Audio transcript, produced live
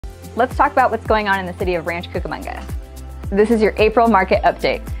Let's talk about what's going on in the city of Rancho, Cucamonga. This is your April market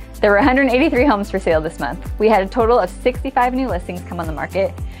update. There were 183 homes for sale this month. We had a total of 65 new listings come on the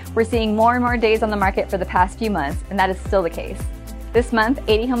market. We're seeing more and more days on the market for the past few months, and that is still the case. This month,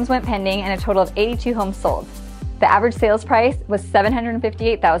 80 homes went pending and a total of 82 homes sold. The average sales price was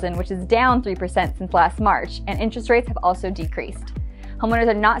 $758,000, which is down 3% since last March, and interest rates have also decreased. Homeowners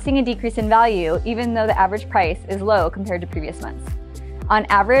are not seeing a decrease in value, even though the average price is low compared to previous months. On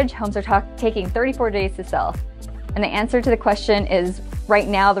average, homes are taking 34 days to sell. And the answer to the question is right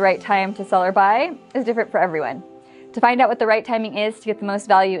now the right time to sell or buy is different for everyone. To find out what the right timing is to get the most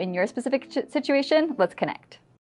value in your specific situation, let's connect.